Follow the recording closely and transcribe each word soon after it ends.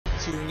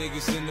Two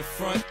niggas in the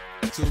front,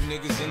 two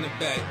niggas in the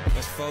back.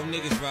 That's four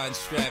niggas riding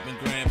strap in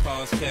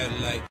grandpa's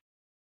Cadillac.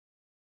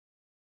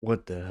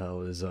 What the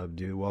hell is up,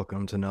 dude?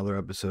 Welcome to another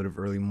episode of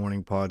Early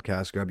Morning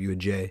Podcast. Grab you a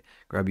J,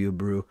 grab you a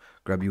brew,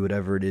 grab you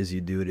whatever it is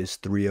you do. It is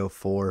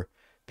 3:04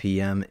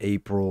 p.m.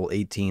 April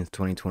 18th,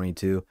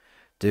 2022.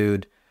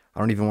 Dude,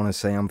 I don't even want to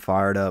say I'm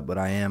fired up, but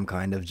I am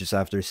kind of just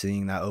after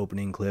seeing that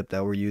opening clip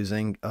that we're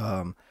using.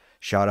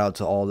 Shout out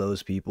to all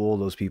those people.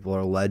 Those people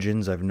are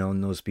legends. I've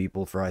known those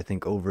people for I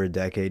think over a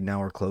decade now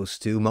or close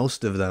to.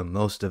 Most of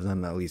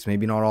them at least.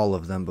 Maybe not all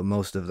of them, but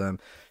most of them.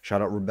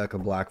 Shout out Rebecca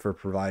Black for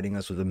providing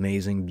us with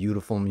amazing,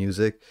 beautiful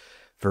music,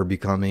 for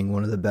becoming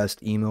one of the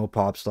best emo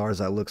pop stars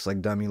that looks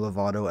like Demi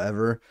Lovato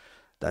ever.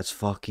 That's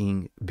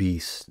fucking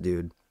beast,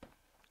 dude.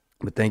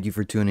 But thank you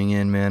for tuning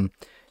in, man.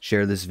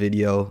 Share this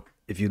video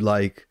if you'd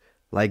like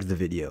the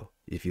video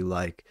if you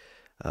like,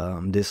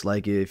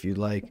 dislike it if you'd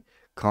like,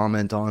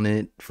 comment on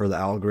it for the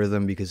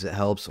algorithm because it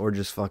helps, or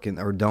just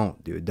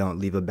don't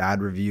leave a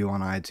bad review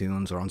on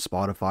iTunes or on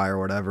Spotify or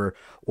whatever,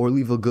 or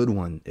leave a good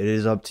one. It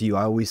is up to you.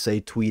 I always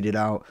say tweet it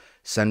out,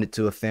 send it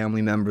to a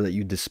family member that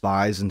you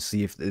despise, and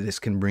see if this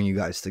can bring you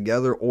guys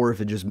together, or if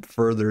it just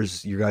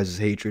furthers your guys'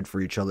 hatred for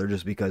each other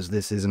just because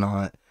this is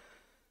not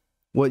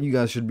what you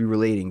guys should be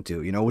relating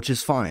to, which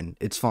is fine.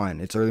 It's fine.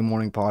 It's Early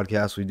Morning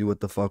Podcast. We do what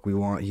the fuck we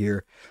want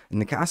here.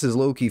 And the cast is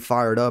low-key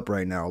fired up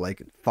right now.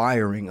 Like,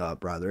 firing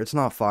up, rather. It's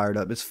not fired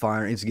up. It's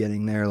firing. It's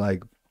getting there.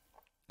 Like,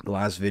 the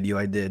last video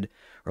I did,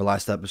 or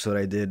last episode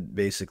I did,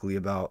 basically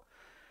about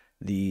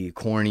the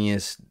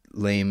corniest,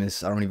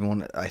 lamest,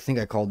 I think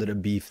I called it a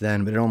beef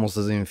then, but it almost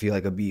doesn't even feel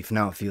like a beef.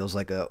 Now it feels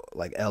like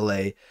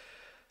LA.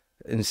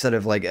 Instead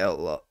of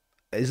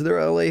is there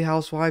a LA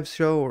Housewives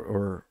show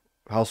or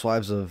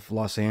Housewives of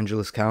Los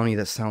Angeles County?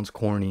 That sounds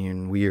corny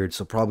and weird,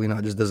 so probably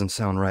not. Just doesn't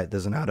sound right,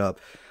 doesn't add up.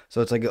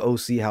 So it's like an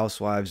OC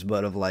Housewives,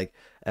 but of like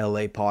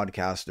LA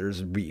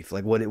podcasters beef.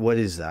 Like what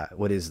is that?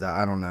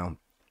 I don't know.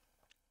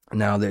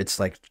 Now that it's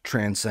like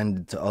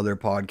transcended to other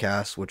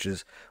podcasts, which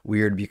is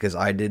weird because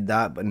I did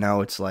that, but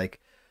now it's like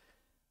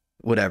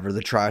whatever,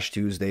 the Trash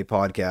Tuesday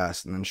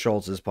podcast, and then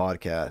Schultz's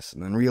podcast,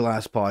 and then Real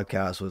Ass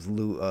podcast with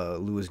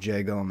Louis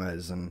J.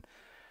 Gomez, and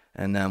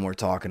then we're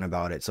talking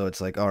about it. So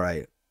it's like, all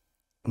right,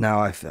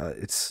 now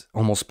it's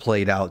almost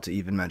played out to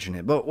even mention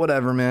it, but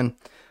whatever, man.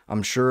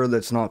 I'm sure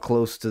that's not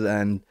close to the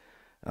end.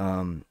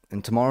 And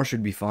tomorrow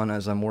should be fun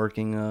as I'm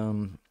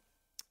working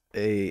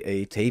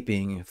a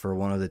taping for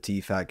one of the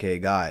T-Fat-K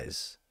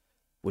guys,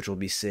 which will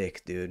be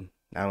sick, dude.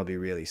 That'll be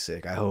really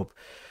sick. I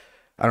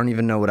don't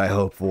even know what I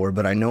hope for,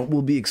 but I know it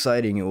will be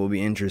exciting. It will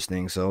be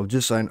interesting. So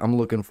I'm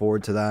looking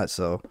forward to that.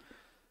 So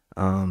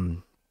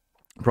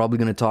probably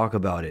gonna talk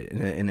about it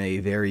in a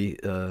very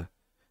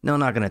no,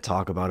 not going to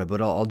talk about it,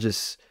 but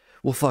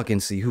we'll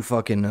fucking see. Who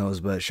fucking knows?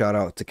 But shout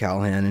out to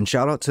Callahan, and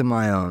shout out to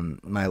my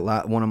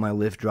one of my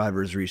Lyft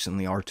drivers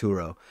recently,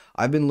 Arturo.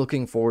 I've been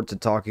looking forward to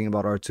talking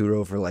about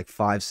Arturo for like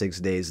 5-6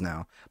 days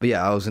now. But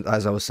yeah,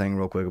 as I was saying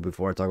real quick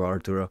before I talk about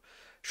Arturo,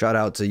 shout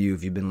out to you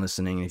if you've been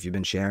listening, and if you've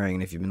been sharing,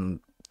 and if you've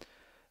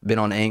been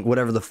on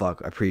whatever the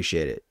fuck. I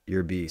appreciate it.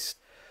 You're a beast.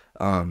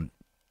 One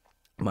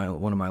of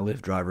my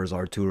Lyft drivers,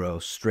 Arturo,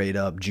 straight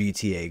up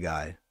GTA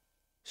guy.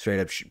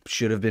 Straight up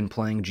should have been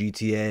playing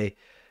GTA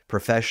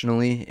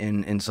professionally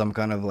in some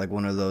kind of like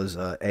one of those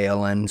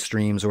ALN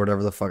streams or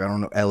whatever the fuck, I don't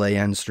know,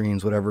 LAN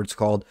streams, whatever it's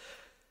called.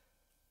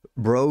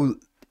 Bro,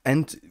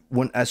 and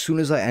as soon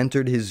as I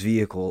entered his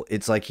vehicle,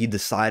 it's like he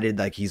decided,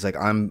 like he's like,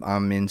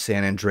 I'm in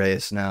San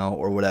Andreas now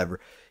or whatever.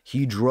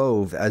 He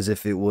drove as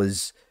if it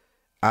was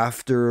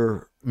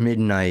after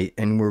midnight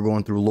and we're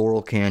going through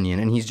Laurel Canyon,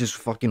 and he's just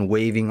fucking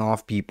waving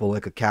off people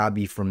like a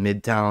cabbie from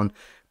Midtown,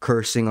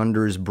 cursing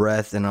under his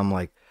breath, and I'm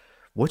like,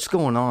 what's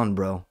going on,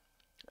 bro?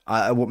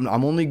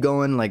 I'm only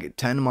going like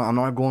 10 miles. I'm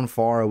not going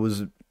far. I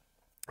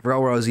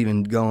forgot where I was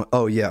even going.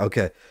 Oh, yeah,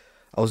 okay.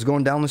 I was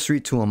going down the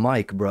street to a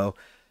mic, bro.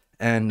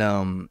 And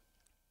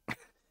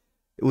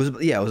it was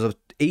a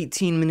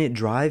 18-minute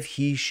drive.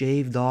 He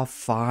shaved off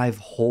 5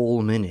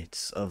 whole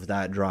minutes of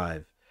that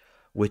drive,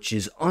 which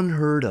is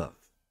unheard of.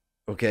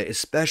 Okay,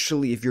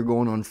 especially if you're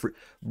going on free.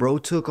 Bro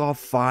took off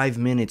 5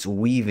 minutes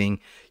weaving.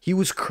 He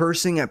was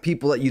cursing at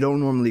people that you don't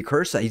normally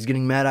curse at. He's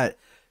getting mad at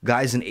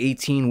guys in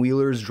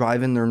 18-wheelers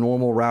driving their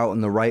normal route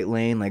in the right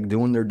lane, like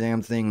doing their damn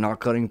thing,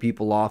 not cutting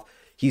people off.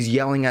 He's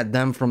yelling at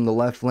them from the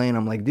left lane.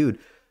 I'm like, dude,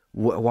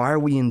 why are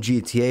we in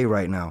GTA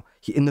right now?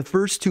 In the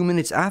first 2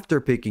 minutes after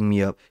picking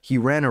me up, he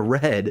ran a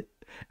red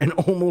and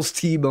almost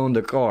T-boned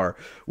a car,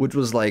 which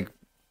was like,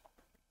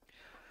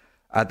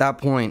 at that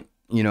point,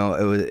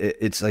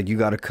 it's like you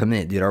got to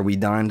commit, dude. Are we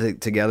dying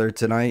together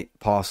tonight?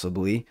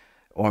 Possibly.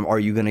 Or are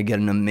you going to get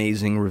an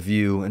amazing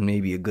review and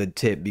maybe a good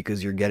tip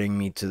because you're getting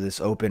me to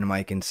this open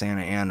mic in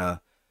Santa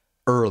Ana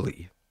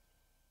early?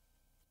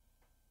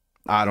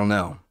 I don't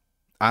know.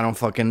 I don't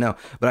fucking know.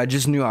 But I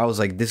just knew, I was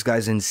like, this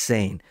guy's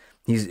insane.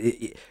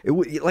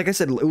 Like I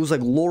said, it was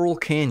like Laurel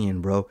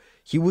Canyon, bro.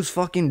 He was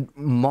fucking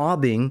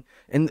mobbing,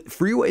 and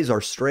freeways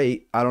are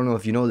straight. I don't know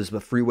if you know this,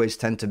 but freeways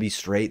tend to be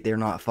straight. They're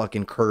not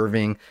fucking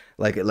curving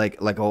like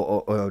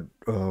a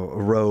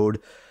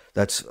road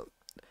that's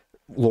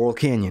Laurel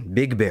Canyon,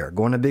 Big Bear,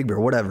 going to Big Bear,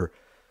 whatever.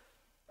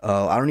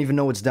 I don't even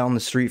know what's down the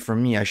street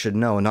from me. I should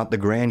know. Not the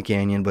Grand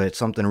Canyon, but it's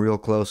something real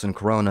close in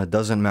Corona.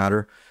 Doesn't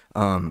matter.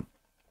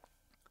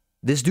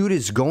 This dude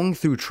is going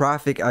through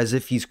traffic as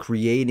if he's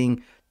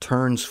creating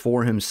turns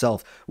for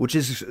himself, which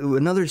is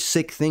another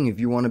sick thing if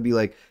you want to be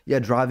like, yeah,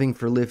 driving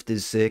for Lyft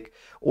is sick,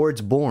 or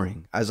it's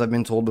boring. As I've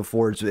been told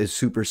before, it's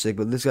super sick,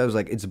 but this guy was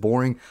like, it's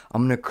boring.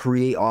 I'm going to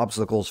create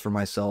obstacles for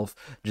myself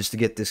just to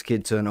get this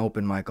kid to an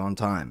open mic on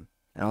time.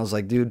 And I was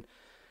like, dude,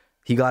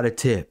 he got a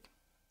tip.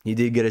 He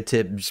did get a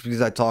tip just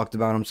because I talked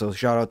about him. So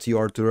shout out to you,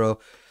 Arturo.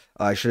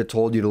 I should have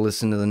told you to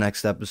listen to the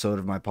next episode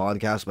of my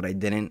podcast, but I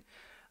didn't.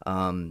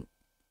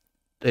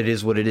 It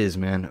is what it is,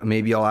 man.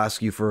 Maybe I'll ask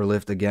you for a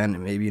lift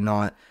again. Maybe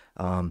not.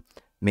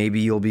 Maybe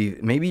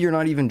you're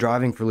not even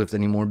driving for Lyft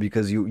anymore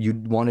because you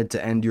wanted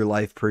to end your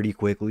life pretty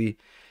quickly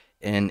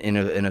in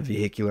a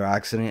vehicular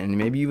accident, and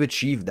maybe you've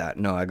achieved that.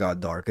 No, I got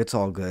dark. It's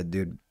all good,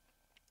 dude.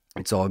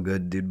 It's all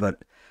good, dude.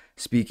 But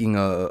speaking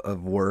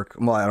of work,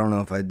 well, I don't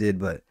know if I did,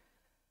 but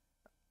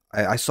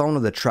I saw one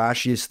of the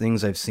trashiest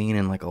things I've seen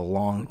in like a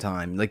long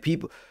time. Like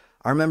people,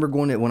 I remember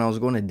when I was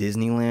going to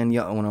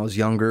Disneyland when I was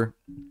younger.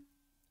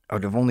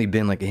 I've only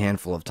been like a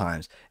handful of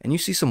times, and you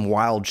see some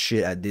wild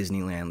shit at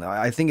Disneyland.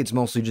 I think it's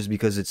mostly just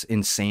because it's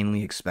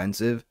insanely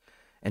expensive,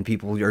 and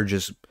people are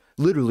just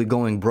literally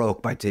going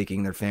broke by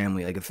taking their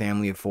family, like a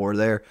family of 4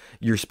 there.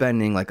 You're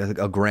spending like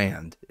a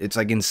grand. It's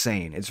like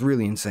insane. It's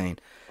really insane.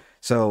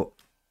 So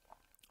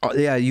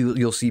yeah,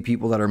 you'll see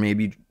people that are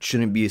maybe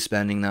shouldn't be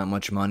spending that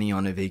much money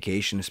on a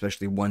vacation,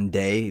 especially one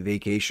day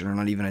vacation, or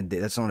not even a day.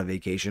 That's not a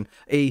vacation.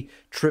 A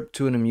trip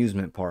to an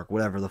amusement park,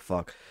 whatever the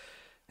fuck.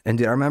 And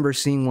dude, I remember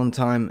seeing one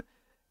time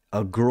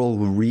a girl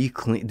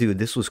reclaim. Dude,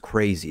 this was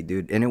crazy,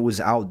 dude. And it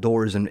was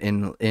outdoors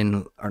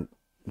in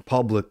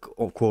public,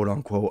 quote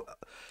unquote,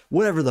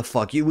 whatever the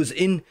fuck. It was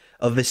in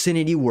a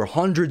vicinity where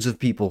hundreds of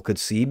people could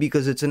see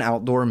because it's an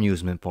outdoor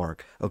amusement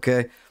park.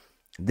 Okay,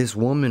 this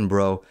woman,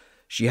 bro,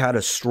 she had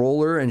a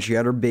stroller and she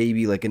had her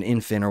baby, like an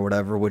infant or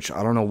whatever. Which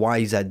I don't know why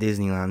he's at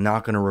Disneyland. I'm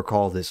not gonna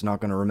recall this. Not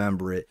gonna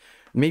remember it.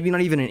 Maybe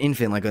not even an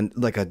infant,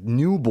 like a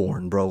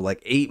newborn, bro,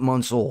 like 8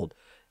 months old.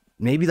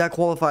 Maybe that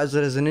qualifies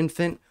it as an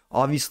infant.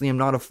 Obviously, I'm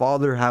not a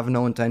father, have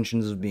no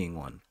intentions of being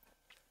one.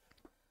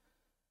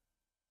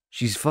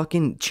 She's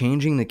fucking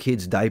changing the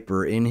kid's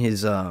diaper in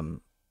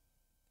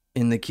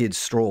the kid's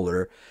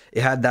stroller.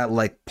 It had that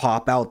like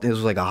pop out. This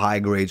was like a high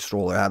grade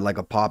stroller. It had like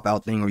a pop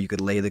out thing where you could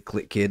lay the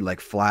kid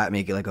like flat,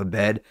 make it like a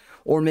bed.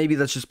 Or maybe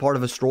that's just part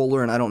of a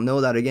stroller and I don't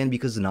know that, again,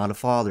 because I'm not a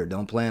father.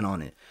 Don't plan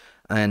on it.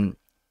 And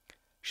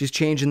she's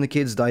changing the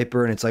kid's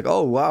diaper, and it's like,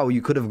 oh, wow,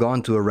 you could have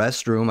gone to a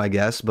restroom, I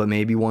guess, but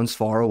maybe one's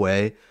far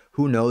away.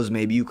 Who knows?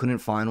 Maybe you couldn't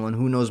find one.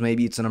 Who knows?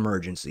 Maybe it's an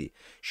emergency.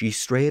 She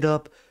straight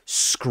up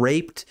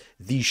scraped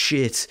the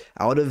shit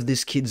out of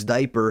this kid's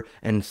diaper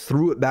and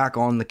threw it back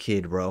on the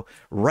kid, bro.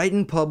 Right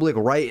in public,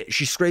 right?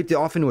 She scraped it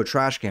off into a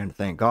trash can,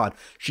 thank God.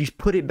 She's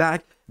put it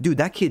back. Dude,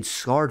 that kid's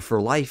scarred for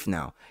life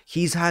now.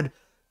 He's had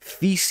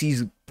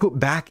feces put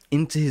back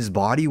into his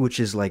body, which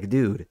is like,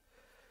 dude.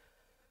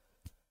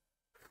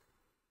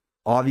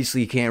 Obviously,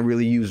 you can't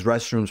really use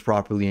restrooms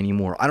properly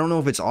anymore. I don't know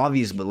if it's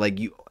obvious, but like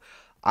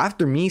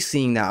after me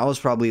seeing that, I was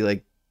probably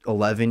like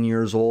 11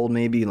 years old,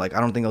 maybe. Like, I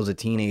don't think I was a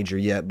teenager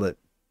yet, but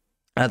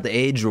at the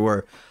age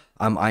where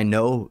I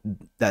know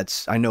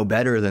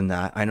better than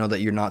that. I know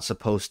that you're not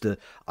supposed to.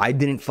 I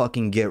didn't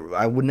fucking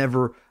I would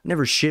never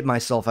shit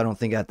myself, I don't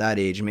think, at that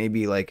age.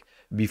 Maybe like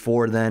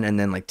before then and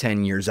then like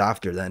 10 years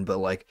after then. But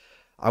like,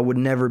 I would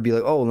never be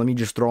like, oh, let me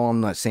just throw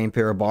on that same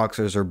pair of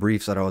boxers or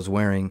briefs that I was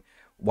wearing,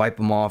 wipe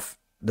them off,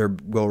 they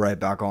go right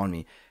back on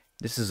me.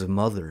 This is a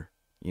mother.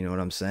 You know what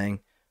I'm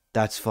saying?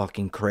 That's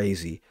fucking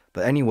crazy.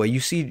 But anyway,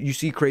 you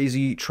see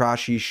crazy,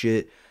 trashy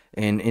shit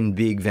in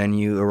big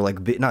venue, or like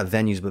not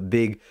venues, but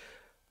big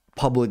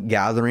public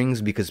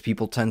gatherings, because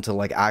people tend to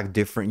like act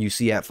different. You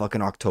see at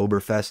fucking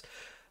Oktoberfest.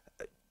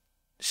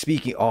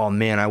 Speaking, oh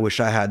man, I wish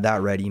I had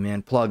that ready,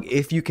 man. Plug,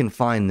 if you can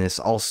find this,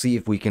 I'll see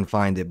if we can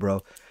find it,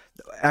 bro.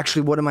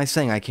 Actually, what am I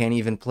saying? I can't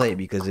even play it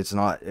because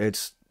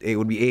it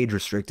would be age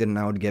restricted and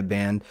I would get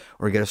banned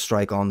or get a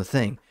strike on the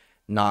thing.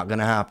 Not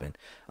gonna happen.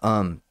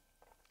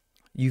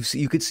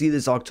 You could see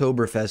this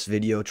Oktoberfest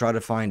video. Try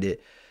to find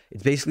it.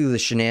 It's basically the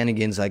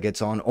shenanigans that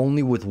gets on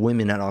only with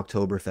women at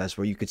Oktoberfest,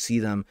 where you could see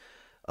them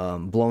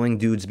blowing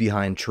dudes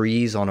behind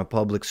trees on a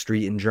public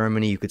street in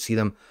Germany. You could see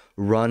them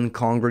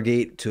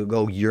congregate to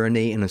go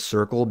urinate in a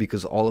circle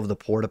because all of the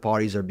porta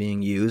potties are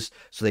being used.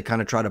 So they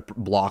kind of try to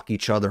block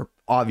each other.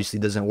 Obviously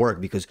doesn't work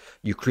because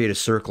you create a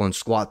circle and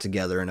squat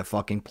together in a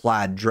fucking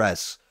plaid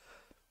dress.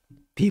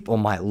 People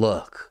might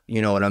look,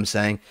 you know what I'm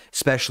saying?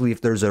 Especially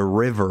if there's a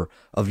river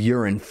of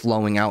urine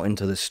flowing out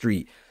into the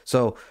street.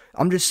 So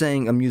I'm just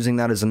saying, I'm using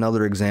that as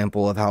another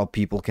example of how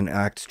people can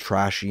act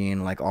trashy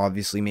and like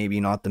obviously maybe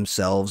not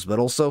themselves, but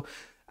also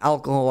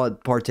alcohol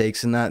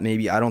partakes in that.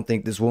 Maybe, I don't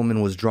think this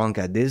woman was drunk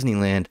at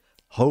Disneyland.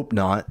 Hope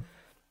not.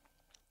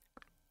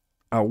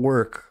 At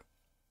work,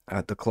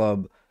 at the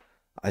club,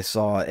 I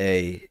saw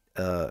a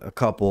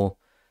couple,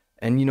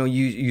 And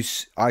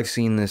I've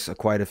seen this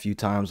quite a few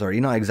times already.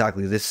 Not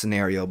exactly this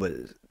scenario, but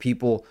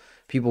people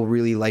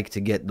really like to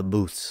get the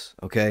booths.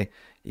 Okay,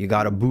 you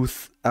got a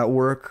booth at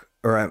work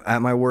or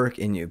at my work,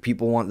 and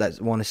people want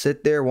to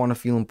sit there, want to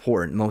feel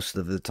important most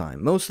of the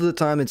time. Most of the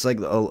time, it's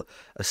like a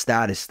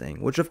status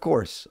thing, which of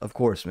course,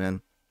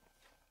 man,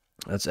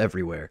 that's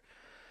everywhere.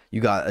 You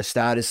got a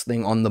status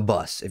thing on the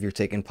bus. If you're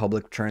taking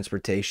public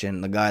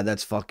transportation, the guy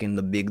that's fucking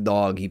the big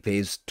dog, he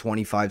pays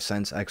 25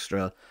 cents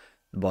extra.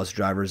 The bus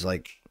driver's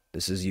like,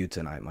 this is you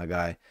tonight, my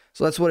guy.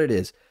 So that's what it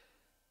is.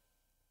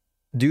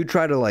 Dude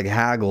tried to like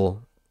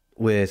haggle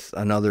with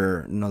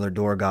another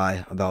door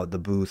guy about the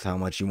booth, how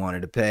much he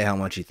wanted to pay, how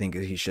much he think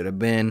he should have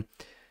been.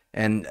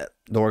 And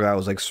door guy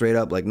was like straight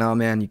up like, nah,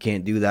 man, you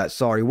can't do that.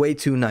 Sorry, way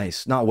too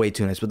nice. Not way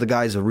too nice, but the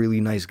guy's a really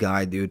nice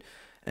guy, dude.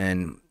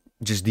 And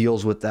just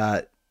deals with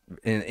that.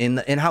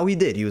 And how he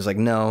did, he was like,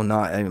 no,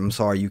 I'm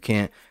sorry, you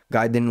can't.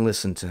 Guy didn't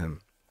listen to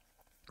him.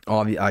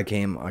 I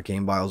came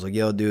by, I was like,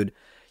 yo, dude,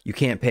 you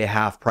can't pay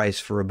half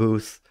price for a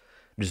booth.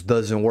 It just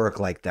doesn't work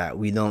like that.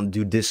 We don't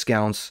do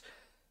discounts.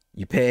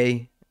 You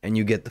pay and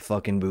you get the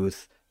fucking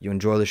booth. You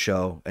enjoy the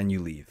show and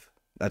you leave.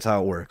 That's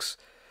how it works.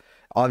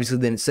 Obviously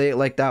didn't say it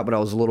like that, but I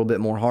was a little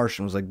bit more harsh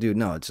and was like, dude,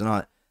 no, it's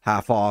not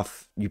half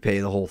off. You pay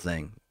the whole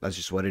thing. That's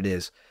just what it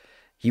is.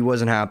 He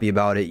wasn't happy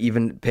about it.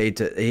 Even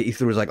he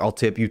was like, I'll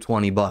tip you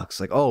 $20.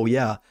 Like, oh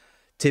yeah,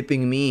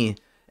 tipping me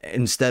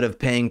instead of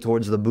paying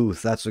towards the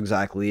booth. That's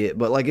exactly it.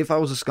 But like, if I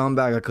was a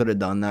scumbag, I could have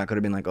done that. Could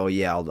have been like, oh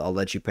yeah, I'll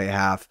let you pay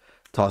half.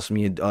 Toss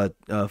me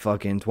a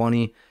fucking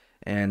 20,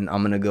 and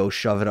I'm gonna go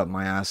shove it up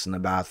my ass in the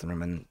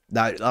bathroom, and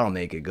that'll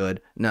make it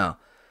good. No,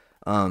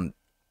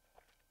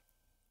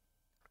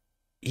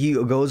 he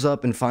goes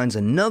up and finds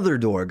another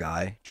door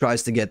guy,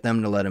 tries to get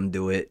them to let him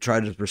do it,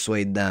 tries to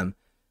persuade them.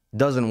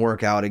 Doesn't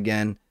work out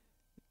again.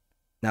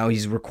 Now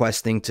he's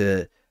requesting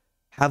to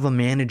have a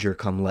manager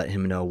come let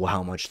him know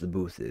how much the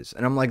booth is.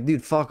 And I'm like,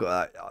 dude, fuck.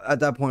 At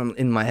that point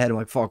in my head, I'm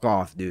like, fuck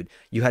off, dude.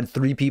 You had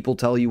 3 people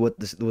tell you what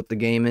the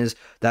game is.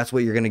 That's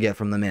what you're going to get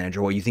from the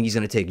manager. What, you think he's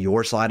going to take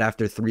your side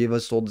after 3 of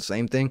us told the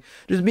same thing?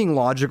 Just being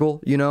logical,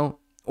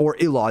 or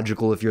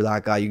illogical. If you're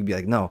that guy, you could be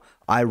like, no,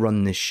 I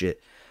run this shit.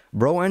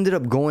 Bro ended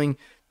up going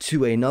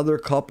to another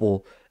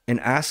couple and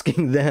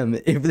asking them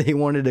if they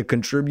wanted to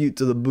contribute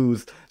to the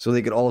booth so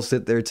they could all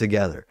sit there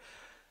together.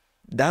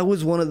 That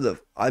was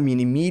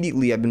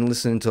immediately I've been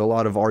listening to a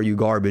lot of Are You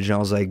Garbage, and I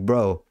was like,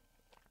 bro,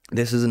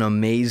 this is an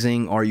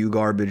amazing Are You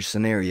Garbage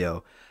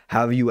scenario.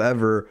 Have you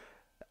ever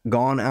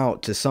gone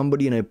out to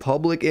somebody in a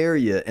public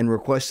area and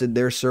requested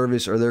their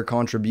service or their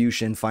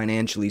contribution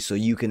financially so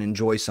you can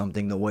enjoy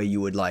something the way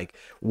you would like?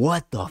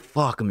 What the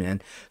fuck,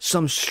 man?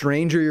 Some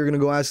stranger, you're gonna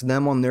go ask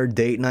them on their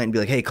date night and be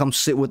like, hey, come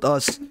sit with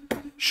us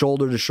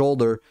shoulder to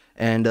shoulder,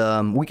 and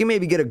we can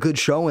maybe get a good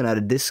showing at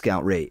a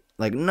discount rate.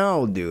 Like,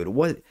 no, dude,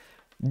 what?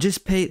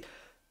 Just pay.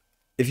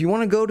 If you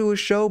want to go to a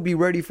show, be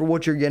ready for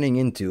what you're getting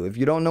into. If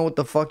you don't know what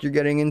the fuck you're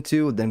getting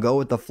into, then go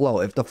with the flow.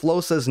 If the flow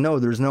says no,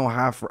 there's no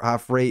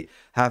half rate,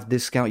 half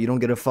discount. You don't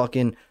get a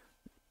fucking.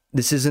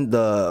 This isn't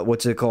the,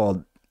 what's it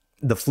called,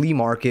 the flea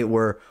market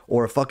or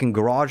a fucking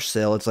garage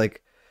sale. It's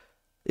like,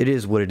 it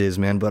is what it is,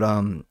 man. But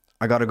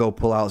I gotta go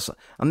pull out.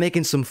 I'm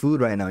making some food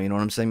right now. You know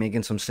what I'm saying?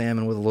 Making some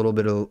salmon with a little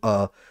bit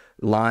of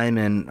lime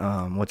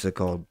and what's it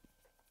called?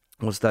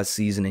 What's that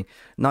seasoning?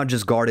 Not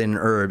just garden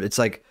herb. It's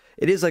like,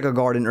 it is like a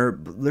garden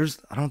herb.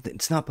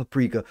 It's not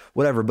paprika,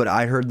 whatever. But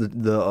I heard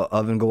the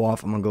oven go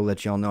off. I'm gonna go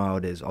let y'all know how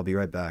it is. I'll be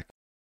right back.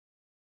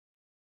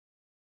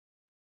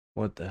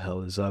 What the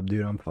hell is up,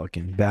 dude? I'm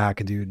fucking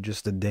back, dude.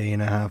 Just a day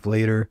and a half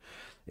later.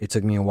 It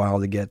took me a while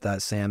to get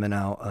that salmon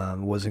out. It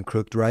wasn't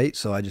cooked right,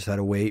 so I just had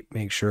to wait,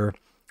 make sure,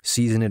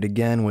 season it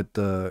again with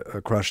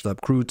the crushed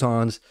up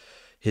croutons,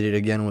 hit it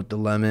again with the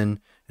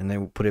lemon, and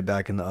then put it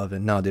back in the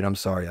oven. No, dude, I'm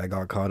sorry. I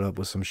got caught up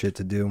with some shit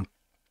to do,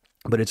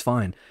 but it's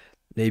fine.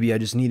 Maybe I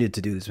just needed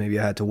to do this. Maybe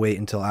I had to wait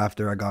until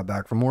after I got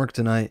back from work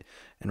tonight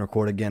and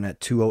record again at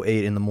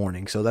 2:08 in the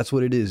morning. So that's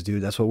what it is,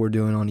 dude. That's what we're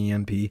doing on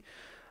EMP.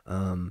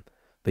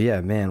 But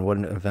yeah, man, what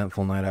an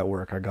eventful night at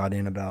work. I got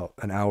in about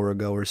an hour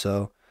ago or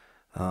so.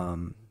 I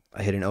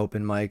hit an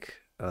open mic.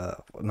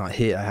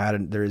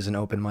 There is an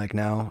open mic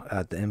now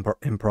at the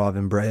Improv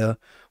in Brea,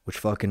 which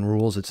fucking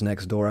rules. It's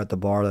next door at the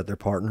bar that they're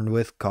partnered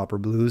with, Copper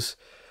Blues.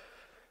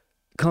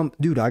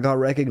 Dude, I got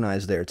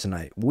recognized there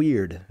tonight.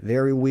 Weird,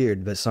 very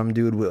weird. But some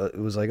dude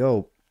was like,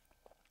 oh,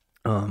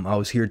 I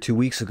was here 2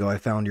 weeks ago. I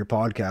found your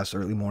podcast,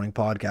 Early Morning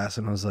Podcast.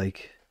 And I was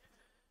like,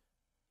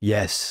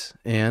 yes.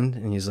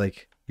 And he's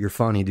like, you're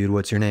funny, dude.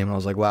 What's your name? And I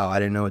was like, wow, I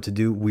didn't know what to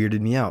do.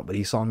 Weirded me out. But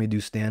he saw me do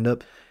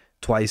stand-up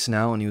twice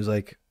now. And he was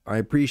like, I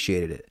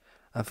appreciated it.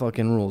 That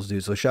fucking rules,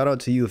 dude. So shout out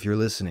to you if you're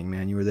listening,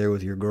 man. You were there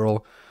with your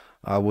girl.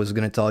 I was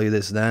going to tell you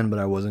this then, but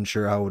I wasn't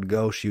sure how it would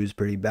go. She was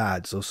pretty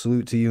bad. So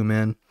salute to you,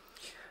 man.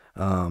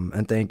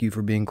 And thank you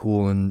for being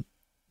cool and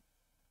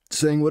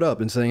saying what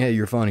up and saying, hey,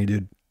 you're funny,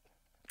 dude.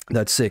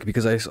 That's sick,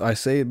 because I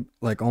say,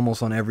 like,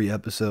 almost on every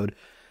episode,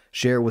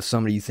 Share it with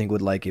somebody you think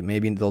would like it.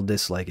 Maybe they'll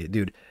dislike it.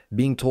 Dude,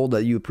 being told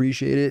that you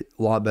appreciate it,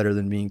 a lot better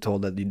than being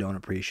told that you don't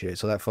appreciate it.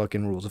 So that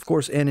fucking rules. Of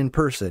course, and in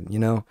person, you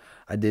know,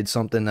 I did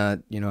something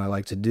that, you know, I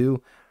like to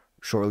do.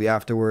 Shortly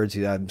afterwards,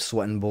 I'm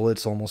sweating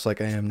bullets almost like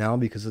I am now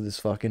because of this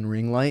fucking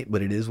ring light.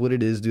 But it is what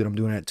it is, dude. I'm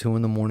doing it at 2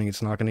 a.m.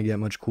 It's not going to get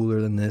much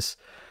cooler than this.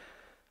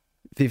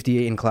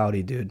 58 and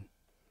cloudy, dude.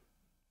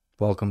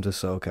 Welcome to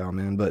SoCal,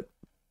 man. But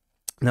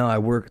no, I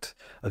worked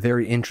a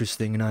very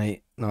interesting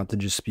night. Not to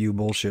just spew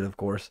bullshit, of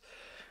course.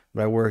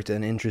 But I worked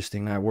an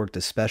interesting night. I worked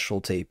a special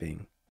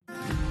taping.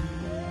 Come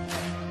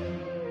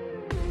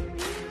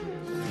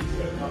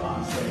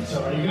on,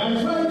 so are you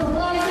guys ready for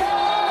Friday?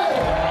 Are you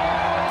ready?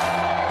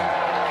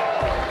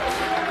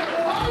 3, 2,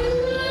 1,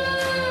 go!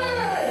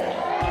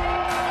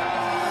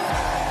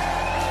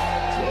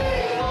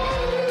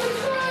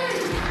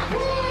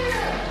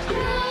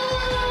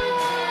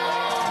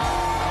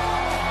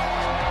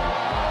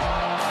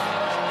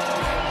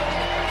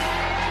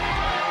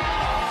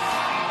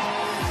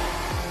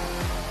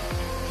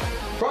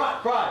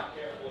 Pride.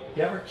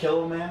 You ever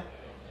kill a man?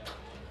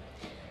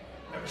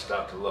 Never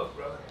stop to look,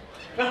 brother.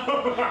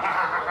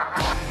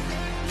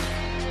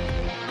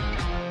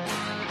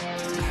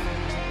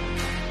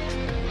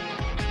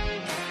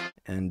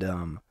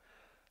 And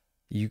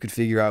you could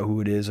figure out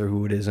who it is or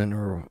who it isn't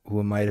or who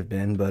it might have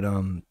been, but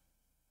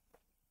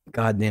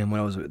goddamn,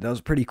 that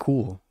was pretty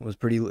cool. It was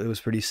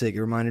pretty sick.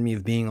 It reminded me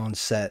of being on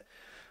set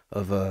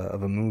of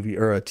a movie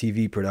or a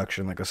TV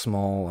production, like a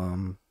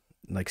small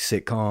like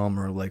sitcom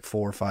or like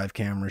 4 or 5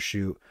 camera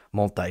shoot,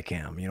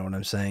 multicam, you know what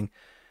I'm saying?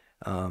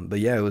 But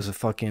yeah, it was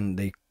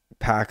they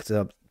packed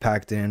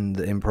in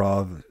the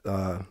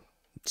Improv,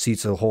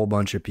 seats a whole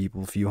bunch of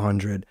people, a few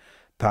hundred,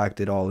 packed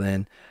it all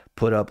in,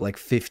 put up like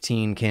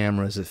 15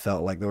 cameras. It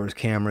felt like there was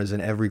cameras in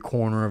every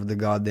corner of the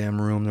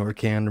goddamn room. There were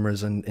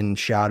cameras in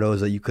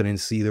shadows that you couldn't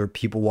see. There were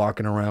people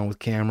walking around with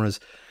cameras.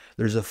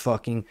 There's a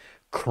fucking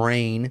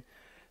crane.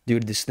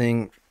 Dude, this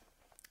thing,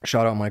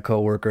 shout out my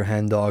coworker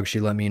Hen Dog. She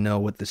let me know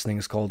what this thing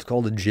is called. It's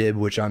called a jib,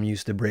 which I'm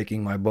used to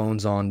breaking my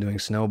bones on doing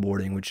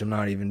snowboarding, which I'm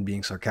not even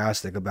being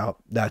sarcastic about.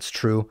 That's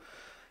true.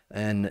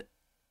 And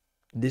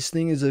this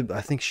thing is I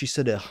think she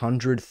said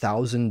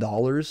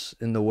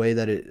 $100,000 in the way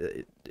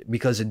that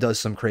because it does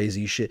some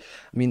crazy shit.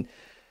 I mean,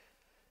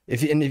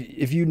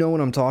 if you know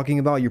what I'm talking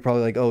about, you're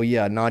probably like, oh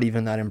yeah, not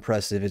even that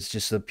impressive. It's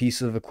just a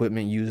piece of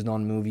equipment used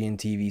on movie and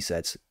TV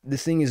sets.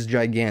 This thing is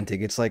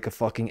gigantic. It's like a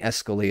fucking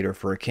escalator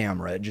for a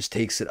camera. It just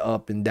takes it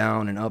up and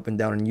down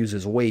and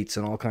uses weights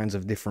and all kinds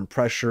of different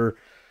pressure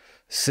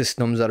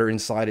systems that are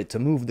inside it to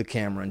move the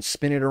camera and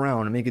spin it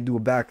around and make it do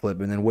a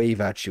backflip and then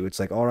wave at you. It's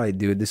like, all right,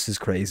 dude, this is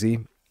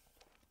crazy.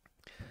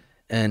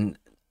 And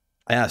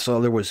yeah, so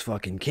there was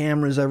fucking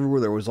cameras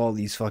everywhere. There was all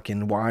these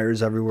fucking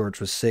wires everywhere,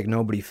 which was sick.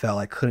 Nobody fell.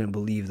 I couldn't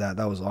believe that.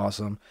 That was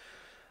awesome.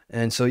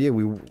 And so yeah,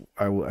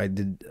 I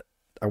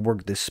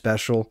worked this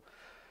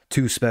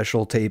 2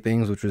 special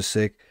tapings, which was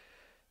sick,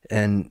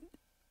 and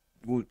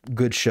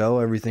good show.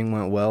 Everything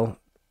went well.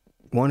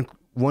 One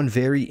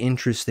very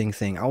interesting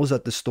thing. I was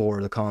at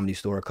the Comedy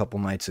Store, a couple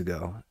nights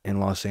ago in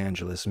Los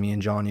Angeles. Me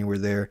and Johnny were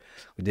there.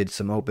 We did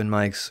some open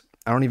mics.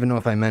 I don't even know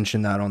if I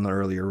mentioned that on the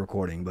earlier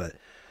recording, but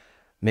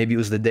maybe it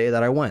was the day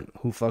that I went.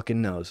 Who fucking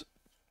knows?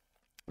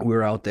 We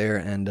were out there,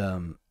 and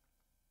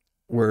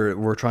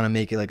we're trying to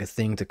make it like a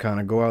thing to kind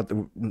of go out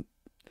there.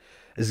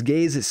 As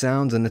gay as it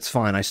sounds, and it's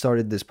fine. I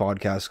started this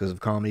podcast because of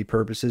comedy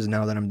purposes.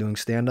 Now that I'm doing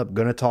stand-up,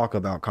 gonna talk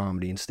about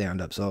comedy and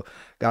stand-up. So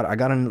I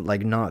gotta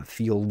like not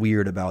feel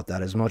weird about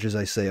that. As much as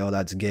I say, oh,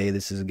 that's gay,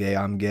 this is gay,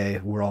 I'm gay,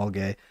 we're all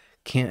gay,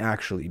 can't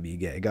actually be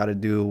gay. Gotta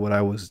do what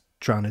I was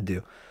trying to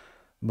do.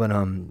 But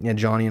yeah,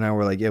 Johnny and I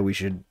were like, yeah, we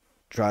should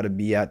try to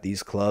be at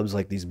these clubs,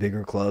 like these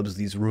bigger clubs,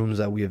 these rooms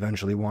that we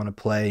eventually want to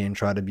play, and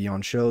try to be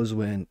on shows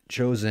when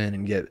chosen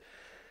and get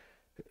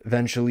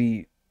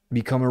eventually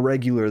become a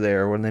regular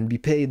there and then be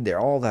paid there,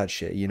 all that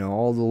shit, you know,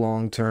 all the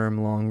long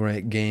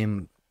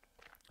game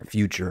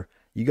future.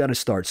 You got to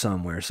start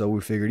somewhere. So we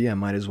figured, yeah,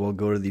 might as well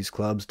go to these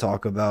clubs,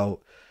 talk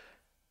about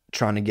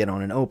trying to get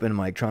on an open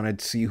mic, trying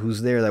to see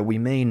who's there that we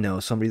may know,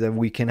 somebody that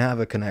we can have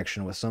a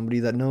connection with, somebody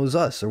that knows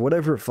us, or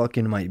whatever it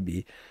fucking might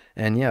be.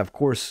 And yeah, of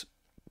course,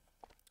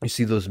 you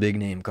see those big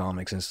name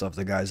comics and stuff,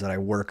 the guys that I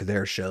work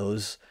their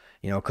shows,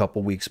 you know, a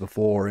couple weeks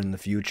before in the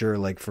future.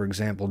 Like, for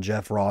example,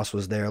 Jeff Ross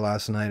was there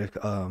last night,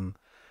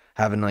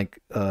 having like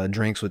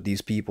drinks with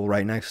these people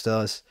right next to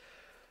us.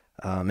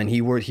 And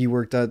he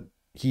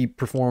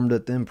performed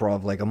at the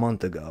Improv like a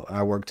month ago.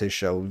 I worked his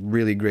show,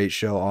 really great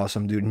show,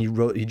 awesome dude.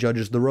 And he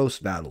judges the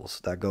roast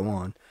battles that go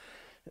on.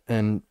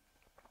 And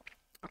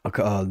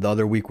the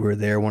other week we were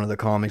there, one of the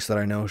comics that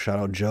I know, shout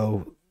out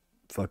Joe,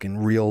 fucking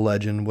real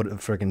legend, what a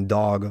freaking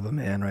dog of a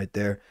man right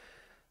there.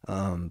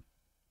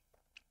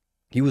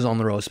 He was on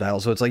the roast battle.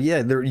 So it's like,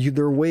 yeah, there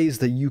are ways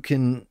that you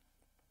can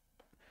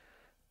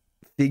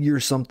figure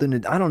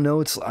something. I don't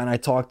know. And I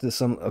talked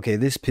to okay,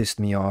 this pissed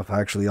me off.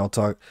 Actually,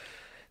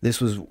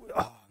 this was,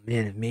 oh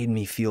man, it made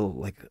me feel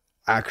like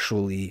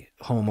actually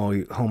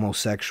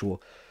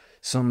homosexual.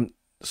 Some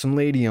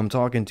lady I'm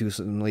talking to,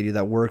 some lady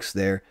that works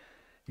there,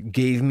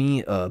 gave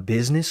me a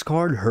business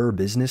card, her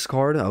business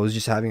card. I was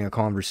just having a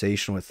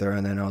conversation with her,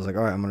 and then I was like,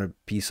 all right, I'm gonna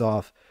peace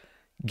off.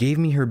 Gave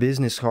me her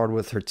business card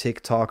with her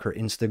TikTok, her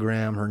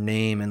Instagram, her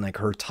name, and like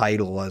her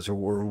title as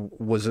or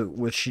was it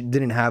what she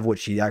didn't have what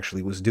she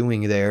actually was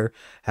doing there.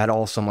 Had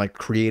all some like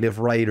creative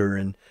writer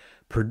and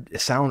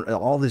sound,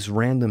 all this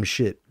random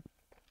shit.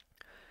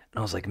 And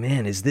I was like,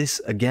 man, is this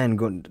again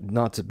going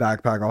not to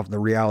backpack off the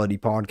reality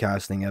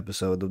podcasting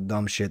episode, the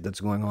dumb shit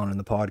that's going on in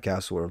the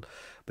podcast world,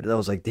 but I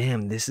was like,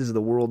 damn, this is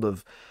the world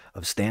of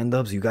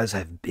stand-ups. You guys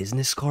have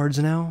business cards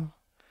now?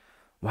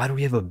 Why do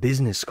we have a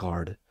business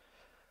card?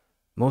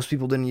 Most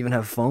people didn't even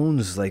have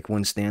phones like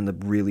when stand-up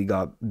really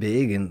got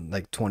big and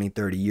like 20,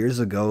 30 years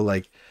ago.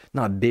 Like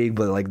not big,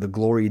 but like the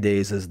glory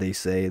days, as they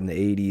say, in the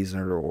 80s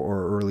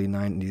or early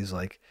 90s,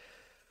 like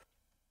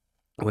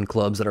when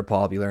clubs that are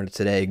popular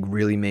today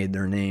really made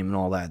their name and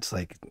all that. It's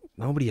like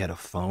nobody had a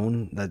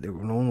phone. That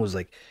no one was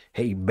like,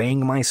 hey,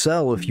 bang my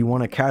cell if you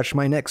want to catch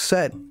my next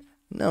set.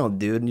 No,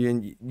 dude,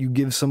 you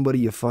give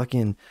somebody a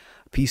fucking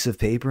piece of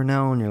paper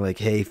now and you're like,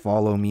 hey,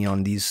 follow me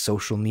on these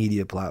social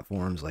media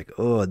platforms. Like,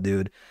 oh,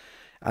 dude,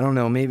 I don't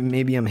know.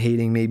 Maybe I'm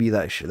hating. Maybe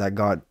that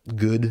got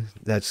good.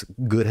 That's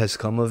good has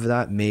come of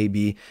that.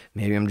 Maybe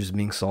I'm just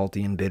being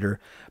salty and bitter.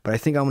 But I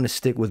think I'm gonna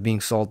stick with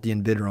being salty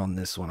and bitter on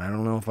this one. I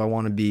don't know if I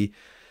want to be.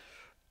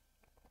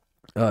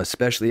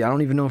 Especially, I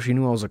don't even know if she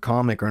knew I was a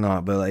comic or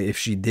not. But like, if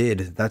she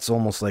did, that's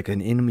almost like an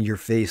in your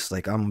face.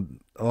 Like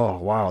oh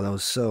wow, that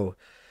was so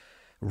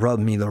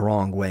rubbed me the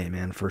wrong way,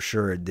 man. For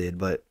sure it did.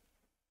 But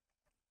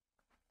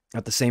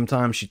at the same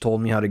time, she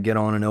told me how to get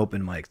on an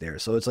open mic there.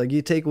 So it's like,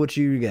 you take what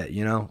you get,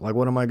 you know? Like,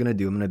 what am I going to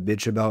do? I'm going to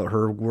bitch about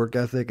her work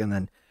ethic and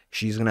then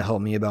she's going to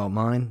help me about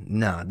mine?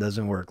 Nah, it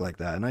doesn't work like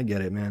that. And I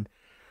get it, man.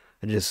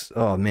 I just,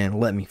 oh, man,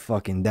 let me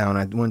fucking down.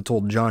 I went and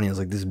told Johnny, I was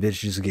like, this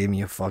bitch just gave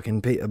me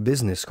a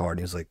business card.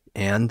 He was like,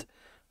 and? I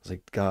was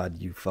like,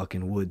 God, you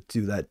fucking would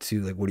do that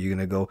too. Like, what are you going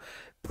to go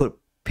put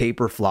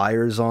paper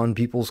flyers on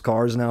people's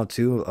cars now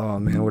too? Oh,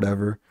 man,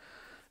 whatever.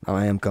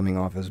 I am coming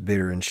off as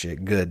bitter and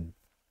shit. Good.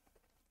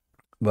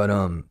 But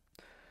the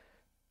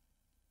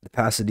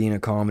Pasadena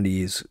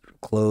Comedy is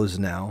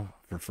closed now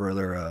for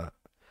further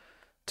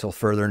till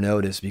further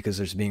notice because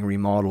it's being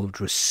remodeled, which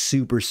was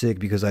super sick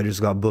because I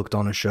just got booked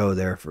on a show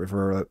there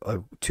for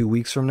 2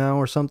 weeks from now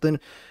or something.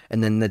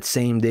 And then that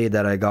same day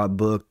that I got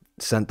booked,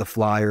 sent the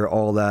flyer,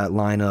 all that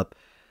lineup.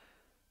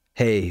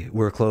 Hey,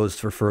 we're closed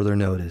for further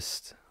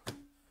notice.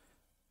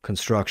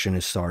 Construction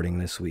is starting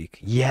this week.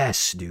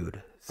 Yes,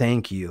 dude.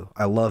 Thank you.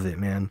 I love it,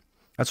 man.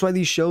 That's why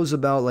these shows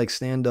about like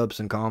stand-ups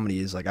and comedy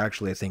is like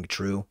actually I think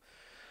true,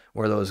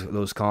 where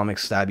those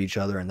comics stab each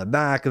other in the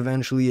back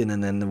eventually,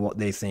 and then what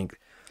they think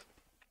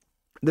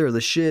they're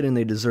the shit and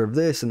they deserve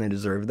this and they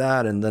deserve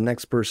that, and the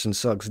next person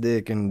sucks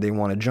dick and they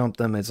want to jump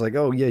them. It's like,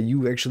 oh yeah,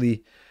 you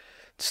actually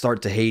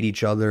start to hate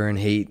each other and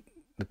hate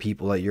the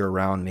people that you're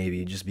around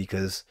maybe just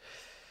because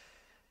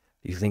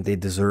you think they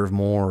deserve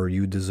more or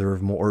you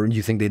deserve more, or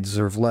you think they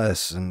deserve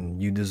less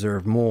and you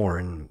deserve more,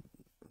 and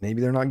maybe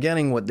they're not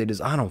getting what they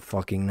deserve. I don't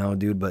fucking know,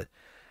 dude, but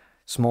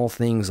small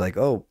things like,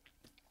 oh,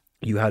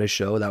 you had a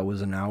show that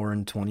was an hour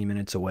and 20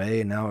 minutes away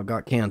and now it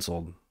got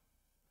canceled.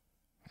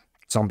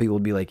 Some people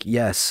would be like,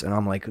 yes. And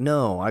I'm like,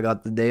 no, I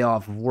got the day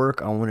off of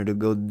work. I wanted to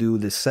go do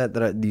this set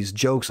these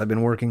jokes I've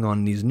been working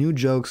on, these new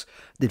jokes.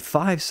 Did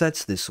 5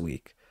 sets this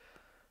week.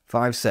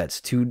 5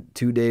 sets, 2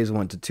 days,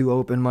 went to 2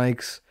 open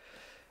mics.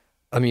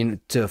 I mean,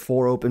 to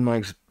 4 open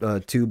mics,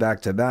 2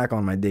 back to back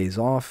on my days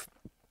off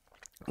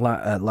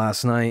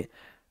last night.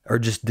 Or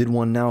just did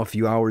one now a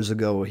few hours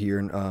ago here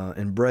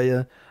in Brea.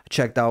 I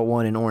checked out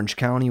one in Orange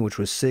County, which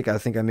was sick. I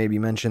think I maybe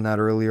mentioned that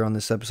earlier on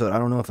this episode. I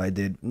don't know if I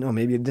did. No,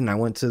 maybe I didn't. I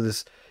went to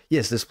this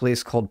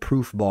place called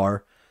Proof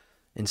Bar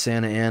in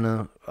Santa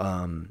Ana.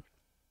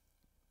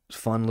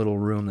 Fun little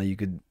room that you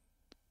could,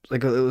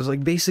 like, it was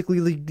like basically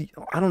like,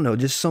 I don't know,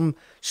 just some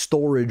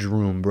storage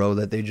room, bro,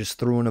 that they just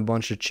threw in a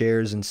bunch of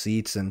chairs and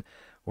seats and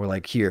were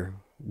like, here,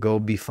 go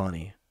be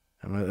funny.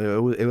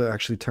 And it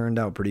actually turned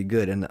out pretty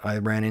good, and I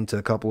ran into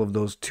a couple of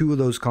those. 2 of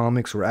those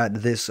comics were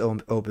at this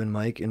open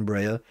mic in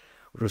Brea,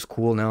 which was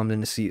cool. Now I'm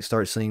going to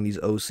start seeing these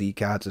OC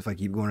cats if I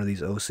keep going to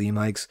these OC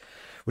mics,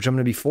 which I'm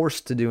going to be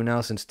forced to do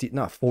now since,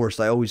 not forced,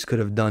 I always could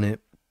have done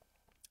it,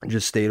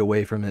 just stayed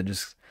away from it,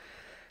 just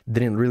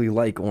didn't really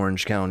like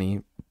Orange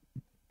County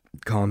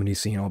comedy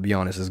scene, I'll be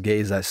honest, as gay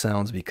as that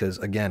sounds, because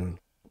again,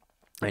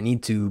 I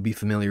need to be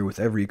familiar with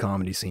every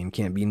comedy scene.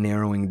 Can't be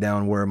narrowing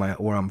down where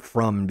I'm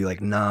from and be like,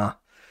 nah,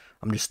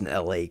 I'm just an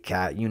LA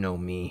cat, you know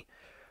me.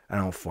 I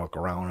don't fuck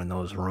around in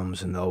those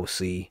rooms in the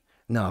OC.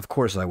 No, of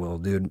course I will,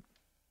 dude.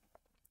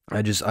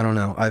 I don't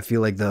know. I feel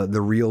like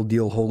the real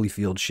deal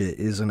Holyfield shit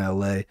is in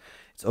LA.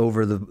 It's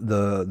over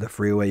the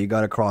freeway. You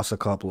got to cross a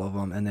couple of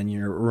them, and then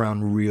you're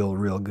around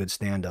real good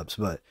stand-ups.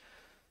 But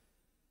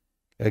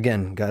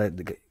again,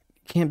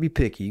 can't be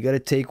picky. You got to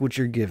take what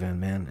you're given,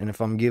 man. And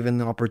if I'm given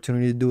the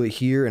opportunity to do it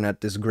here and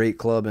at this great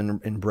club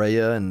in Brea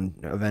and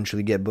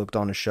eventually get booked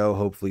on a show,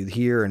 hopefully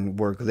here, and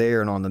work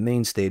there and on the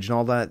main stage and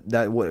all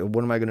that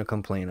what am I going to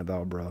complain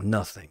about, bro?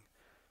 Nothing.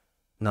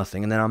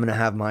 Nothing. And then I'm going to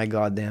have my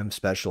goddamn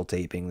special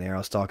taping there. I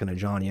was talking to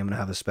Johnny. I'm going to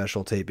have a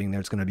special taping there.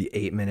 It's going to be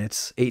 8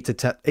 minutes, 8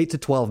 to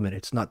 12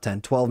 minutes, not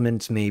 10, 12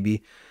 minutes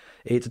maybe.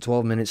 8 to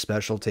 12 minute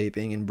special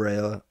taping in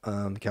Brea,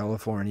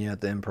 California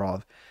at the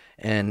Improv.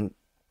 And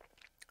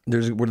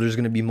there's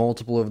going to be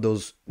multiple of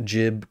those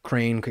jib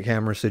crane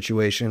camera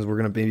situations. We're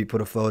going to maybe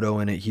put a photo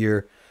in it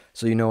here,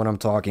 so you know what I'm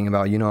talking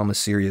about. You know I'm a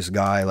serious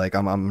guy. Like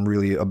I'm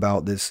really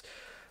about this,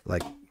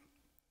 like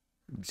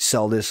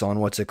sell this on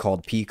what's it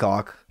called,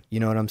 Peacock. You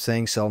know what I'm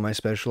saying? Sell my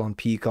special on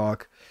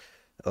Peacock,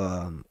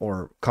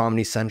 or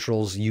Comedy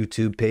Central's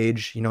YouTube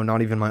page. You know,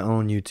 not even my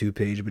own YouTube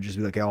page, but just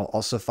be like,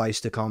 I'll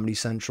suffice to Comedy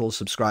Central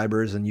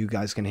subscribers, and you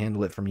guys can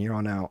handle it from here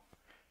on out.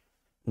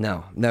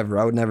 No, never.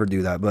 I would never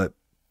do that, but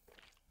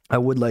I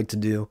would like to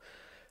do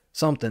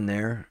something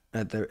there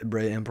at the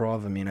Brea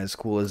Improv. I mean, as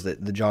cool as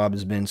the job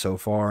has been so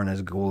far, and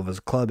as cool of a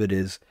club it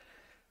is,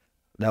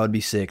 that would be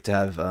sick to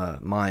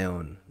have my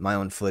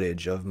own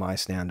footage of my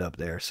stand up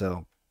there.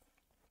 So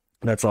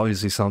that's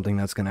obviously something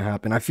that's going to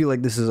happen. I feel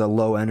like this is a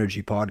low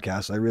energy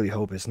podcast. I really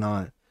hope it's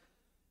not.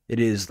 It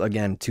is,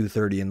 again,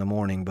 2:30 in the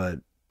morning,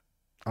 but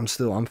I'm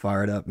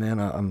fired up,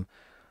 man. I'm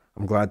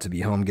glad to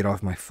be home, get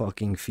off my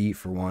fucking feet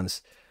for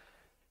once.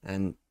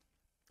 And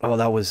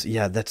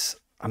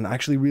I'm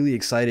actually really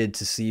excited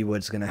to see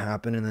what's going to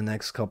happen in the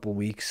next couple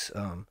weeks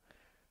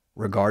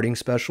regarding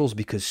specials,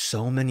 because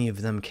so many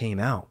of them came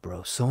out,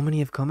 bro. So many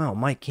have come out.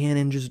 Mike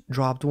Cannon just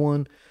dropped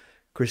one.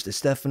 Chris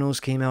DiStefano's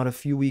came out a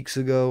few weeks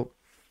ago.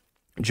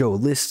 Joe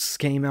Lists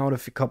came out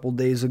a couple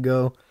days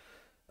ago.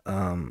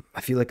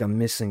 I feel like I'm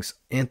missing.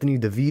 Anthony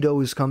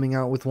DeVito is coming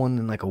out with one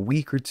in like a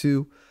week or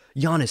two.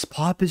 Giannis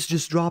Pappas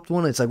just dropped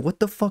one. It's like, what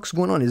the fuck's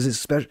going on? Is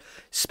it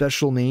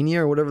Special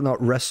Mania or whatever? Not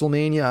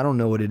WrestleMania? I don't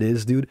know what it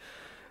is, dude.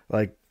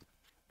 Like,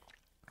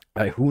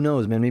 who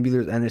knows, man? Maybe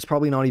and it's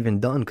probably not even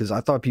done, because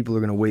I thought people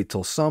are gonna wait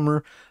till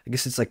summer. I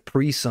guess it's like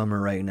pre-summer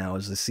right now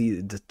is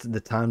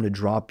the time to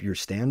drop your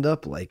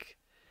stand-up. Like,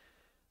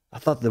 I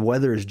thought the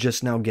weather is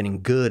just now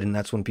getting good, and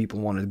that's when people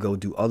want to go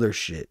do other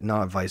shit,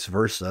 not vice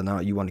versa.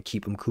 Not you want to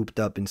keep them cooped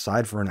up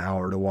inside for an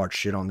hour to watch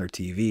shit on their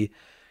TV.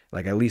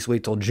 Like, at least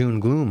wait till June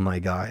gloom, my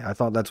guy. I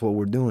thought that's what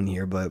we're doing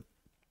here, but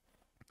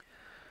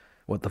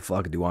what the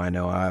fuck do I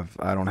know?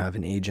 I don't have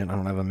an agent. I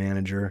don't have a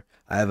manager.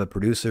 I have a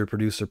producer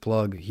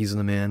Plug. He's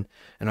the man.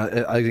 And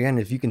again,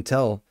 if you can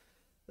tell,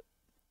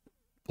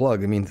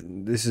 Plug, I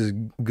mean, this is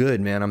good,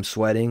 man. I'm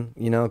sweating,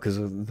 you know, because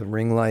of the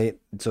ring light.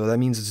 So that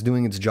means it's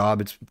doing its job.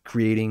 It's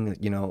creating,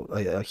 you know,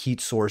 a heat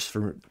source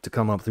to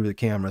come up through the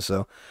camera.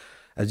 So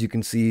as you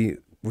can see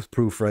with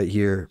proof right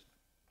here.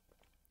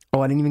 Oh,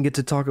 I didn't even get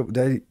to talk about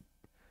that.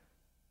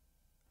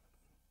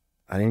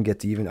 I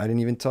didn't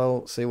even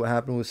say what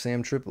happened with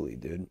Sam Tripoli,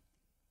 dude.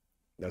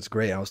 That's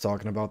great. I was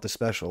talking about the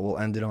special. We'll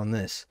end it on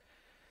this.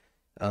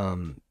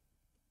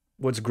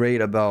 What's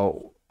great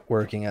about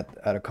working at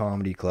a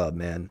comedy club,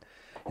 man,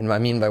 and I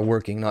mean by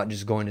working, not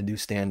just going to do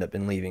stand-up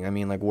and leaving, I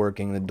mean like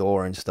working the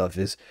door and stuff,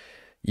 is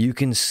you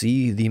can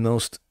see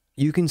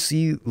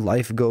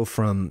life go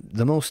from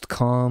the most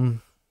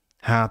calm,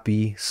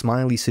 happy,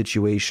 smiley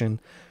situation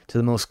to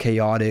the most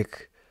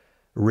chaotic,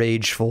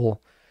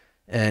 rageful,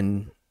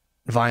 and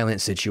violent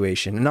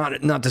situation.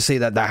 Not to say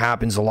that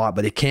happens a lot,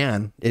 but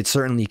it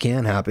certainly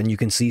can happen. You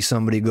can see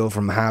somebody go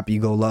from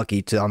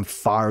happy-go-lucky to I'm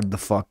fired the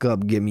fuck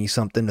up, give me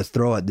something to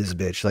throw at this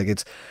bitch.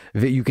 Like,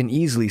 you can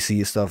easily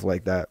see stuff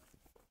like that.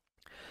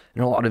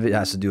 And a lot of it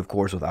has to do, of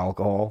course, with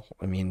alcohol.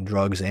 I mean,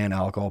 drugs and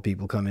alcohol.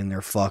 People come in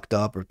there fucked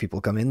up, or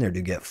people come in there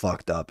to get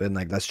fucked up, and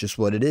like that's just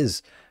what it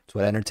is. It's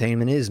what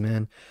entertainment is,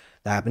 man.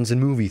 That happens in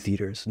movie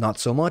theaters. Not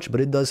so much,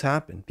 but it does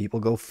happen. People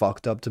go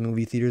fucked up to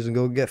movie theaters and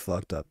go get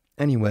fucked up.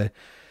 Anyway,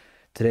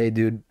 today,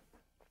 dude,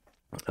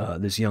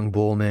 this young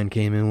bull man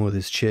came in with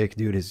his chick,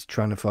 dude. Is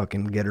trying to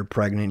fucking get her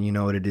pregnant. You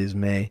know what it is,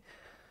 May.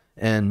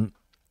 And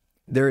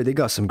they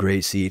got some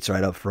great seats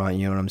right up front.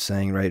 You know what I'm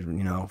saying, right?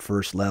 You know,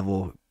 first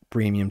level,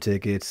 premium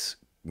tickets.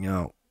 You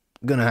know,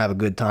 gonna have a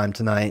good time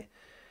tonight.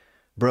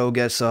 Bro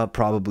gets up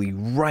probably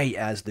right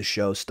as the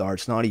show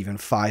starts, not even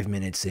 5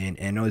 minutes in,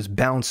 and was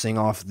bouncing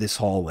off this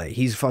hallway.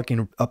 He's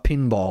fucking a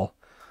pinball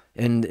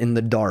in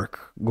the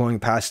dark, going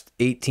past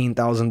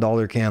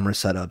 $18,000 camera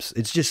setups.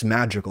 It's just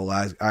magical,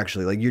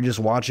 actually. Like, you're just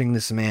watching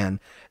this man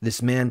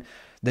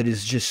that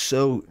is just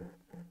so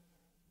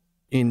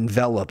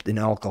enveloped in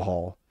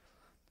alcohol,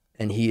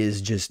 and he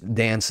is just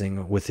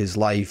dancing with his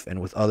life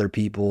and with other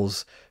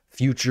people's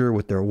future,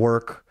 with their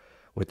work,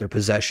 with their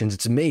possessions.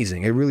 It's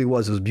amazing. It really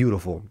was. It was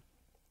beautiful.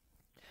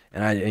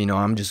 And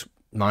I'm just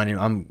minding,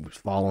 I'm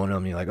following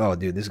him. You're like, oh,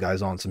 dude, this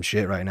guy's on some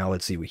shit right now.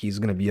 Let's see what he's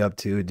going to be up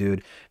to,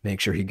 dude. Make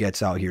sure he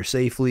gets out here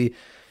safely.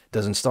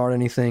 Doesn't start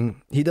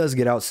anything. He does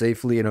get out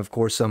safely. And of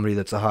course, somebody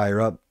that's a higher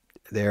up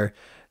there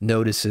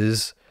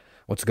notices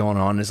what's going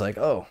on and is like,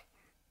 oh,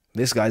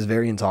 this guy's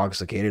very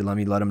intoxicated.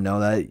 Let him know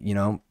that, you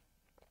know,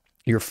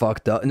 you're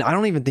fucked up. And I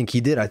don't even think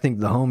he did. I think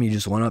the homie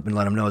just went up and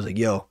let him know. I was like,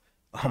 yo,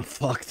 I'm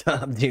fucked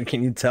up, dude.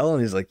 Can you tell?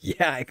 And he's like,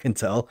 yeah, I can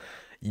tell.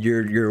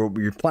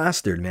 You're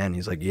plastered, man.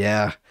 He's like,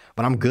 yeah,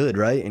 but I'm good,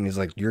 right? And he's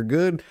like, you're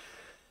good.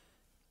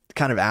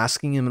 kind of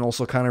asking him and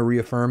also kind of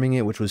reaffirming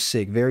it, which was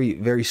sick. Very,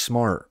 very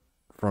smart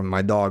from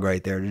my dog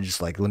right there to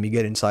just like, let me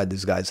get inside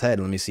this guy's head.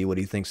 Let me see what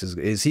he thinks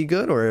is he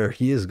good or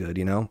he is good,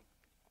 you know?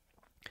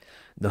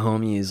 The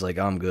homie is like,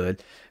 I'm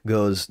good.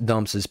 Goes,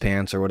 dumps his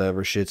pants or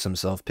whatever, shits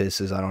himself,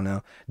 pisses, I don't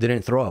know.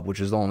 Didn't throw up, which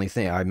is the only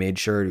thing. I made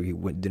sure he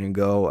didn't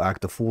go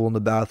act a fool in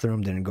the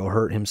bathroom, didn't go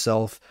hurt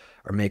himself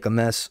or make a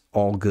mess.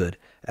 All good.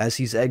 As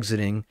he's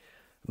exiting,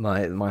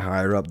 my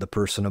higher up, the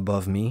person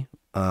above me,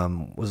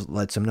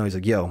 lets him know. He's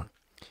like, yo,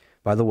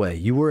 by the way,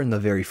 you were in the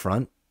very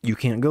front. You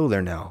can't go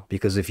there now,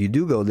 because if you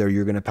do go there,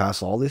 you're going to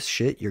pass all this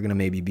shit. You're going to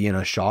maybe be in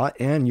a shot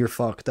and you're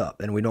fucked up.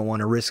 And we don't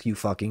want to risk you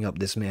fucking up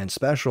this man's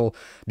special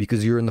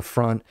because you're in the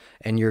front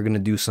and you're going to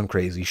do some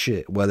crazy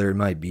shit, whether it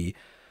might be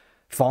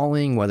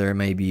falling, whether it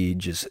may be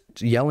just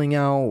yelling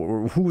out,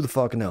 or who the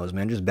fuck knows,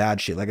 man. Just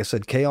bad shit. Like I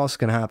said, chaos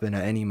can happen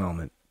at any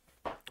moment,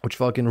 which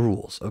fucking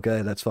rules.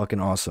 Okay. That's fucking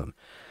awesome.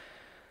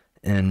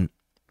 And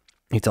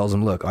he tells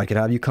him, look, I could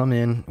have you come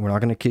in. We're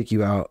not going to kick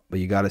you out, but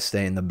you got to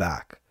stay in the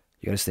back.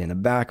 You got to stay in the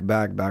back,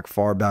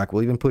 far back.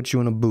 We'll even put you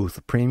in a booth,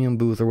 a premium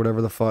booth or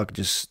whatever the fuck.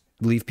 Just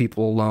leave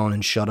people alone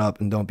and shut up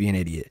and don't be an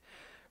idiot.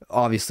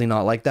 Obviously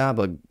not like that,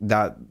 but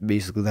that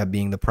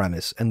being the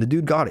premise. And the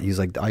dude got it. He's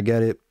like, I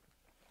get it.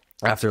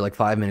 After like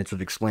 5 minutes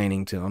of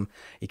explaining to him,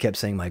 he kept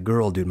saying, my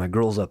girl, dude, my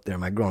girl's up there,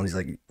 my girl. And he's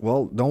like,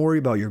 well, don't worry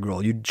about your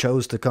girl. You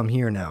chose to come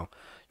here now.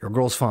 Your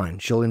girl's fine.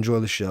 She'll enjoy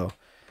the show.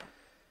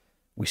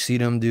 We see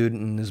him, dude,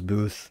 in this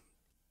booth.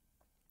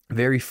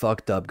 Very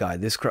fucked up guy.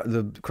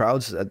 The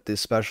crowds at this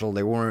special,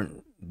 they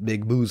weren't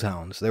big booze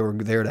hounds. They were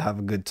there to have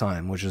a good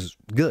time, which is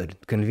good,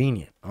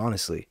 convenient,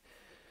 honestly.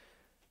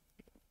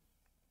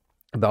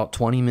 About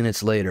 20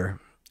 minutes later,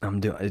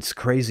 it's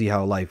crazy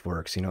how life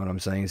works, you know what I'm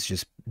saying? It's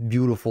just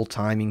beautiful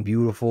timing,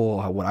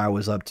 beautiful what I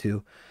was up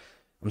to.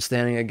 I'm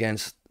standing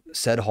against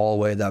said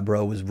hallway that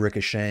bro was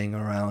ricocheting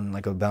around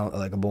like a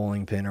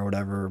bowling pin or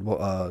whatever,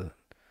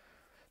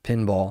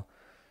 pinball,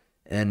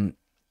 and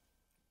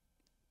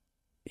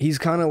he's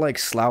kind of like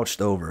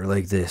slouched over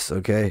like this,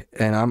 okay?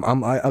 And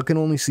I can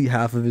only see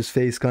half of his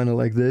face kind of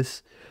like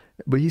this,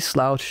 but he's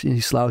slouching,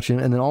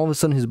 and then all of a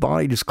sudden his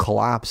body just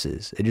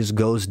collapses. It just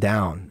goes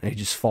down. It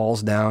just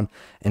falls down,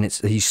 and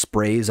he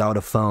sprays out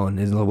a phone.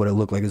 Is what it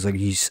looked like. It's like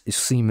he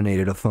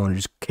seminated a phone. It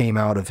just came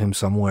out of him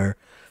somewhere.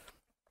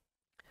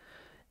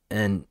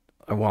 And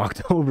I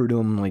walked over to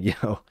him like,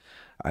 yo,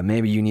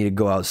 maybe you need to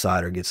go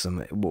outside or get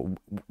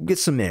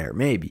some air,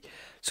 maybe.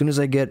 As soon as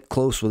I get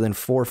close, within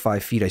 4 or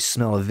 5 feet, I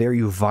smell a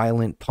very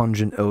violent,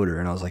 pungent odor.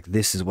 And I was like,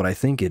 this is what I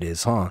think it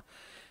is, huh?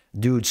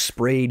 Dude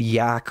sprayed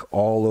yak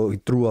all over, he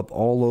threw up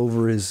all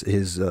over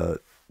his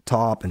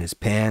top and his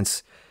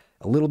pants,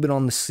 a little bit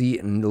on the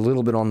seat and a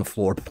little bit on the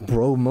floor.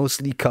 Bro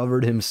mostly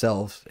covered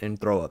himself in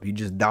throw up. He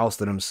just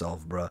doused it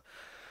himself, bro.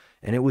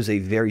 And it was a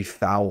very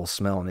foul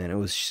smell, man. It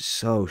was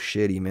so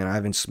shitty, man. I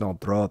haven't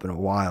smelled throw up in a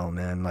while,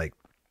 man. Like,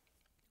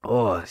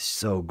 oh, it's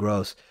so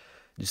gross.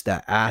 Just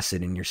that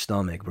acid in your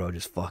stomach, bro.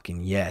 Just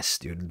fucking yes,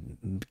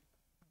 dude.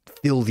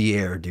 Fill the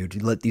air,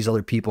 dude. Let these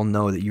other people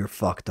know that you're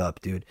fucked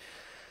up, dude.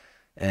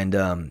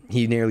 And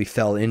he nearly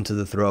fell into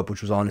the throw up,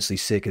 which was honestly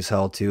sick as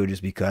hell too,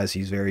 just because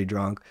he's very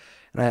drunk.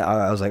 And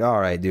I was like, all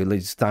right, dude,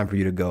 it's time for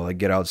you to go. Like,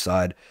 get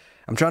outside.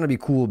 I'm trying to be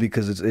cool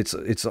because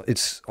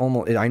it's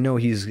almost.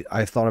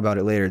 I thought about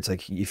it later. It's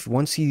like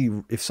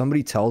if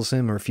somebody tells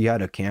him, or if he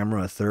had a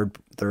camera, a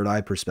third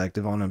eye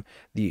perspective on him,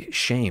 the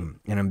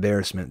shame and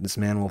embarrassment this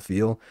man will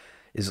feel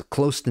is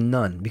close to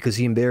none, because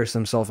he embarrassed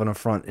himself in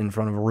front of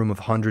a room of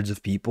hundreds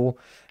of people.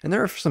 And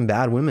there are some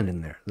bad women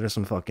in there. There's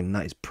some fucking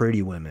nice,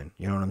 pretty women.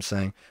 You know what I'm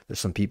saying? There's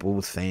some people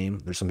with fame.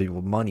 There's some people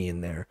with money in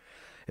there.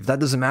 If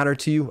that doesn't matter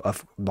to you,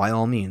 by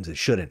all means, it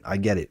shouldn't. I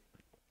get it.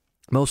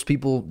 Most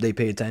people, they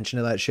pay attention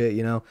to that shit,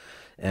 you know,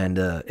 and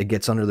it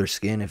gets under their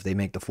skin if they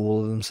make the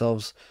fool of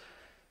themselves.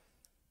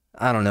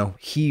 I don't know.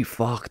 He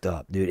fucked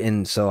up, dude.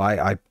 And so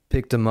I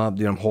picked him up,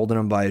 dude. I'm holding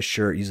him by his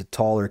shirt. He's a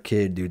taller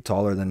kid, dude,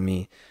 taller than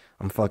me.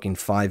 I'm fucking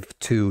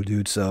 5'2",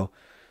 dude, so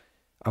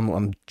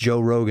I'm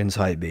Joe Rogan's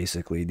height,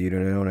 basically, dude, you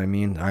know what I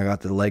mean? I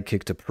got the leg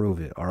kick to prove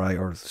it, all right?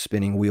 Or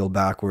spinning wheel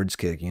backwards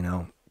kick, you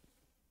know?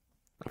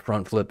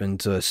 Front flip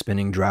into a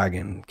spinning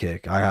dragon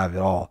kick. I have it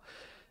all.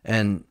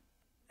 And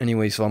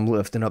anyway, so I'm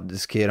lifting up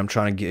this kid. I'm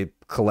trying to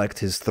collect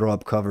his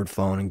throw-up covered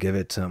phone and give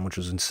it to him, which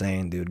was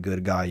insane, dude.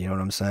 Good guy, you know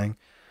what I'm saying?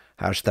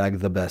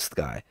 Hashtag the best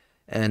guy.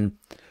 And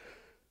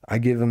I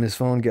give him his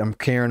phone. I'm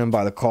carrying him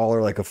by the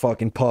collar like a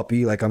fucking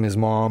puppy, like I'm his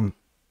mom.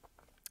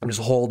 I'm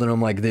just holding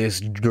him like this,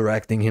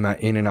 directing him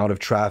in and out of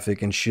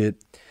traffic and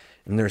shit.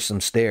 And there's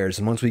some stairs.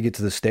 And once we get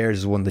to the stairs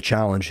is when the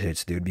challenge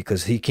hits, dude,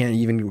 because he can't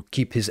even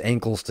keep his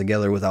ankles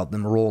together without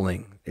them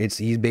rolling.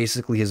 He's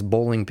basically his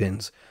bowling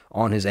pins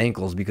on his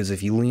ankles, because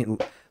if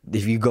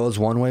he goes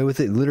one way with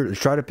it, literally,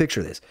 try to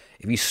picture this.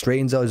 If he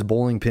straightens out his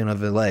bowling pin of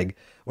his leg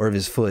or of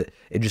his foot,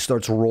 it just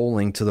starts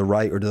rolling to the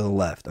right or to the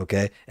left,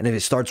 okay? And if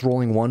it starts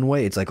rolling one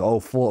way, it's like,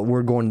 oh,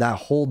 we're going that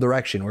whole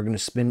direction. We're going to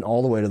spin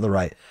all the way to the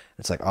right.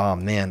 It's like, oh,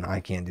 man, I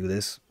can't do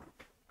this.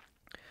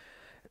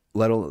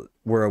 We're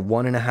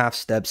 1.5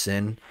 steps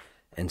in,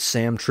 and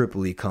Sam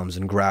Tripoli comes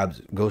and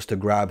goes to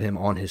grab him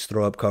on his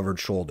throw up covered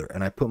shoulder.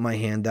 And I put my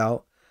hand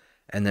out,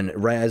 and then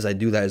right as I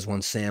do that is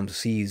when Sam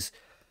sees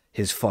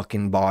his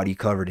fucking body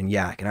covered in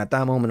yak. And at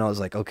that moment I was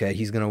like, okay,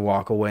 he's gonna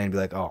walk away and be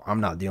like, oh, I'm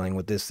not dealing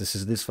with this. This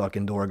is this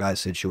fucking door guy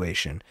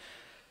situation.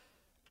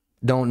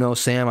 Don't know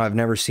Sam. I've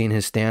never seen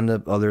his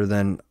stand-up other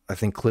than, I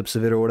think, clips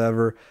of it or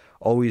whatever.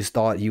 Always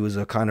thought he was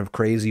a kind of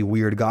crazy,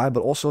 weird guy,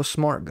 but also a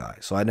smart guy.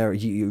 So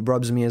he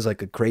rubs me as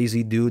like a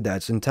crazy dude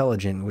that's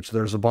intelligent, which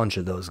there's a bunch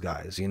of those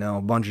guys, you know,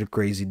 a bunch of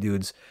crazy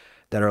dudes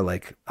that are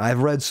like,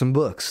 I've read some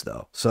books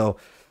though. So,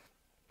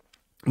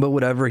 but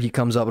whatever, he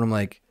comes up and I'm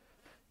like,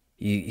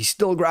 he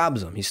still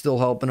grabs him. He's still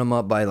helping him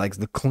up by like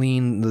the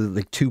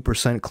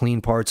 2%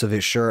 clean parts of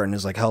his shirt and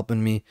is like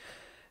helping me.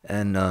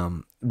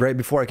 And right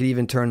before I could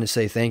even turn to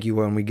say thank you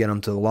when we get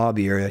him to the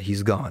lobby area,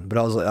 he's gone. But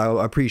I was like,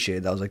 I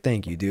appreciate that. I was like,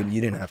 thank you, dude.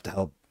 You didn't have to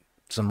help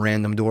some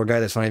random door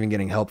guy that's not even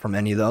getting help from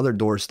any of the other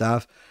door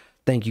staff.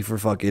 Thank you for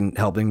fucking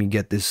helping me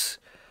get this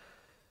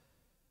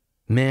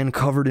man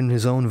covered in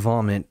his own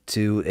vomit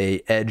to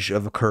a edge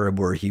of a curb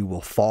where he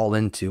will fall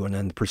into and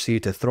then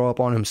proceed to throw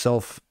up on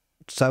himself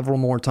several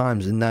more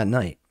times in that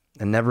night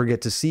and never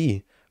get to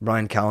see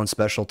Bryan Callen's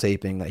special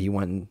taping that he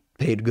went and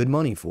paid good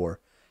money for.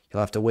 You'll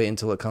have to wait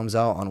until it comes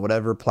out on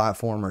whatever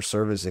platform or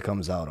service it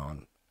comes out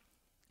on.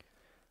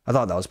 I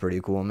thought that was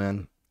pretty cool,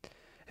 man.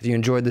 If you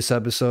enjoyed this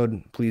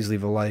episode, please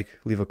leave a like,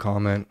 leave a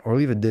comment, or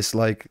leave a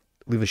dislike,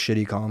 leave a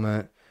shitty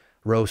comment,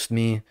 roast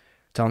me,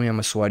 tell me I'm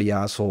a sweaty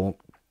asshole.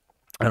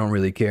 I don't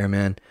really care,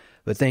 man.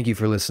 But thank you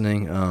for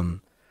listening.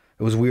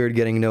 It was weird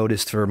getting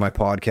noticed for my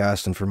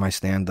podcast and for my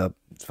stand-up.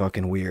 It's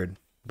fucking weird.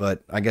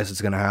 But I guess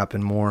it's going to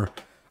happen more.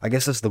 I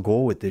guess that's the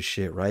goal with this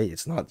shit, right?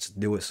 It's not to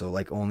do it so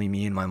like only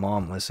me and my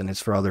mom listen. It's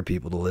for other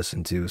people to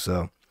listen to.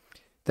 So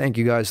thank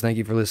you guys. Thank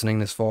you for listening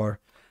this far.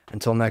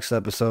 Until next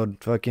episode,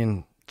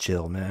 fucking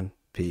chill, man.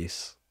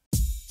 Peace.